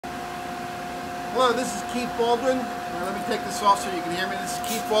Hello, this is Keith Baldwin. Let me take this off so you can hear me. This is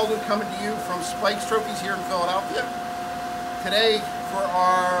Keith Baldwin coming to you from Spike's Trophies here in Philadelphia. Today, for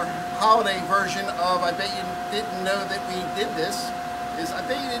our holiday version of I Bet You Didn't Know That We Did This, is I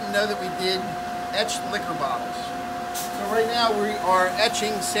Bet You Didn't Know That We Did Etched liquor bottles. So right now we are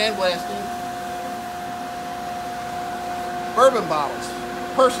etching, sandblasting bourbon bottles,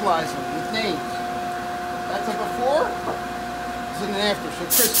 personalize them with names. That's a before. This is an after. So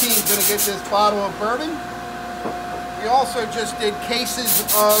Christine's going to get this bottle of bourbon. We also just did cases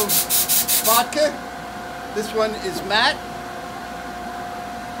of vodka. This one is Matt.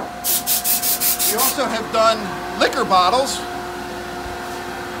 We also have done liquor bottles.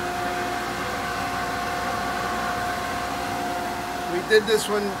 We did this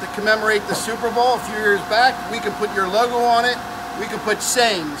one to commemorate the Super Bowl a few years back. We can put your logo on it. We can put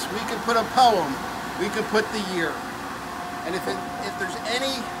sayings. We can put a poem. We can put the year. And if there's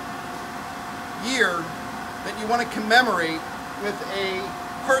any year that you want to commemorate with a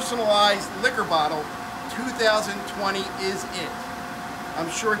personalized liquor bottle, 2020 is it. I'm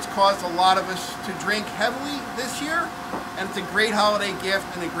sure it's caused a lot of us to drink heavily this year, and it's a great holiday gift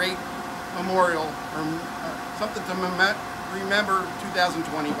and a great memorial, or something to remember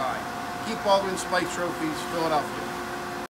 2020 by. Keith Baldwin, Spike's Trophies, Philadelphia.